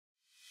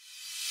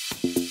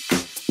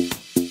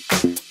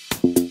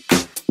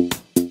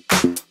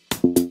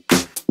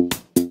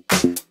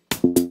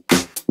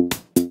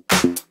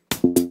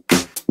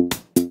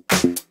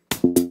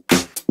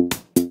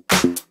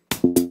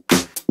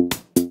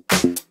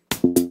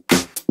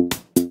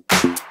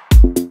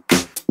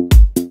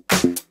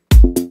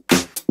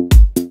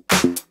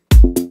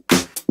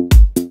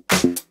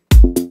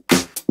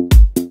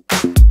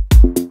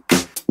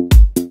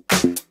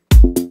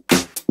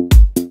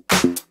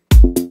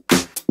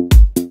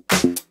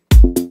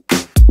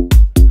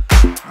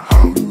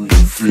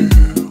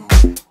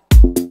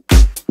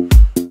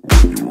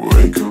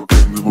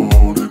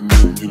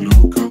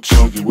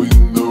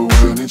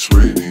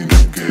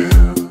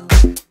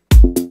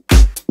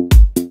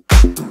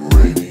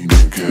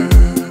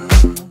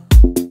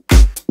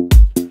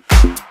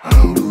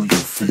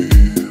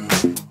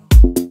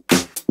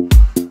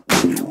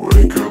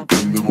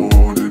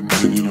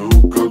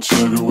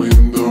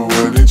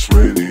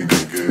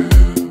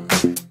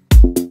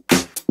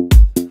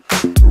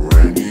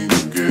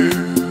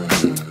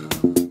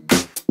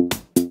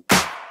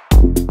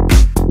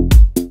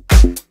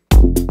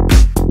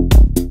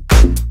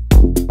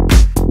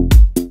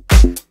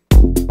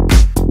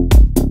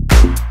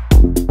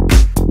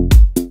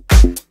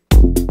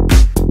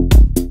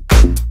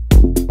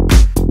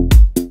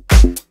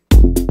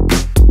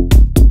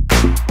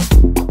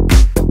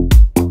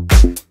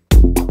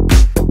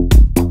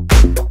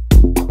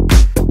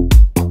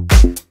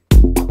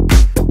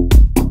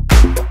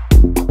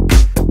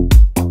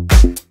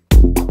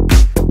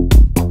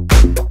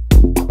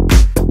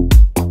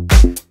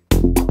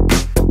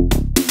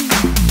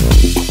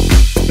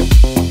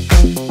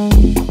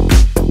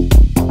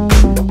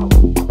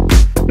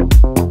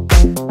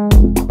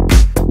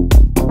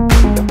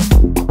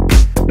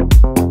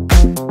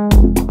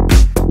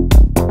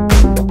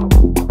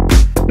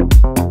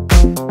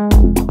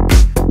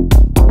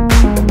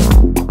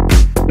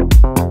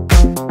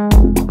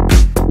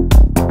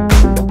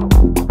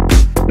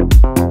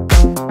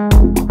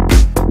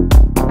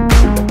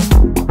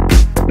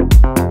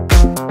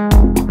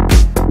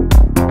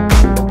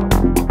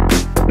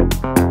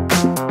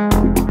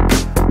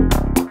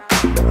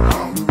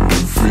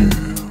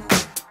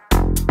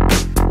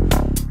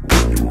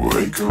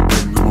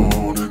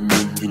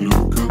you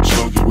look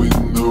outside your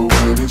window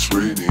and it's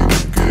raining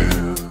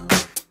again.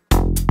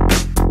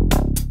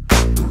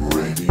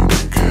 Raining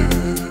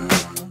again.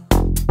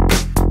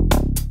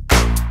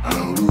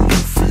 How do you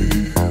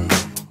feel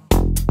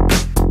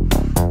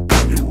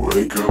when you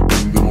wake up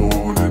in the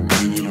morning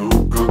and you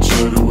look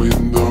outside the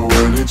window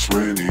and it's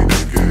raining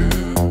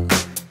again?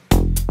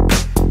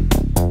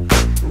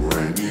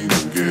 Raining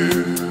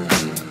again.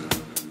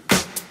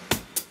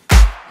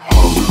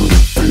 How do you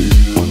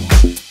feel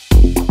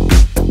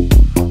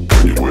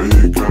when you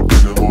wake up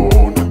in the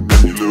morning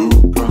and you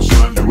look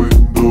outside the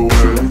window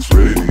and it's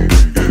raining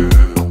again?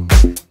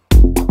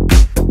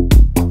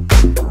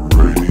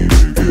 Raining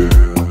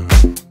again.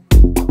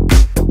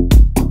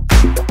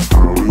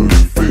 How do you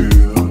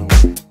feel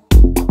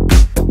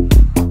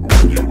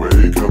when you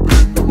wake up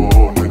in the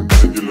morning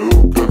and you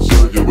look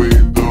outside your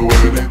window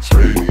and it's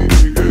raining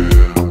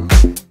again?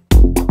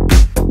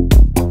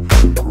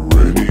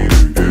 Raining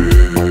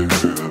again.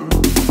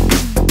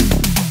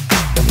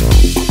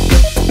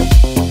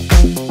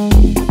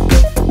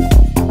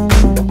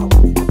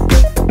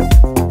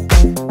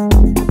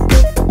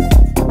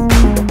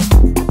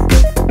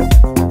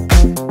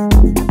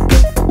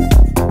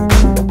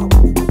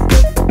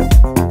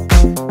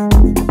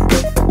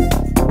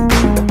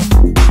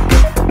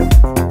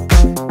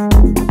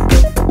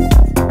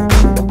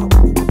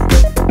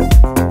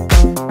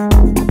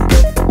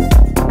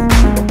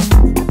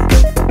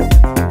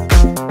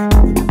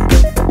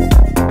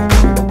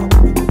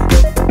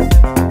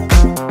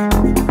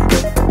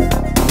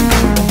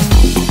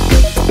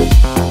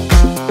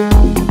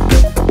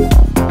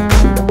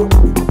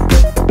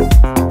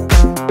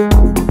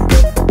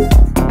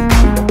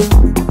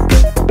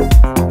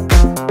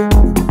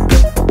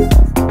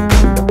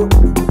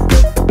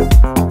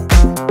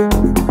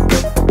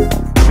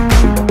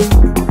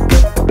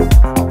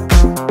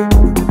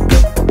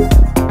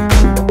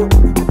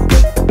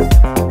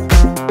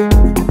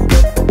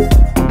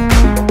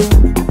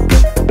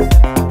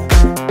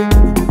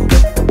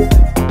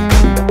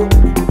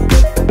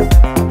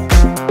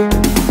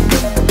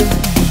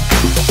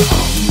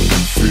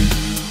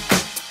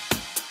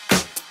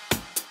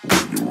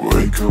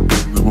 Wake up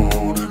in the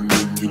morning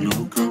and you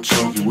look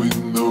outside your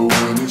window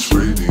and it's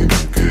raining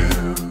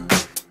again.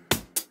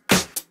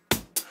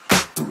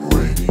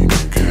 Raining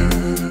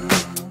again.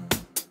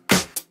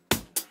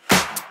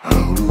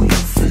 How do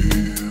you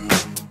feel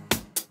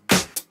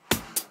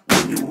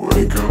when you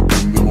wake up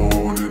in the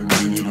morning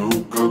and you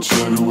look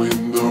outside the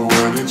window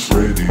and it's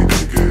raining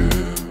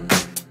again?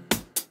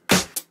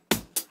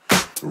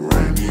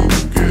 Raining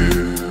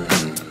again.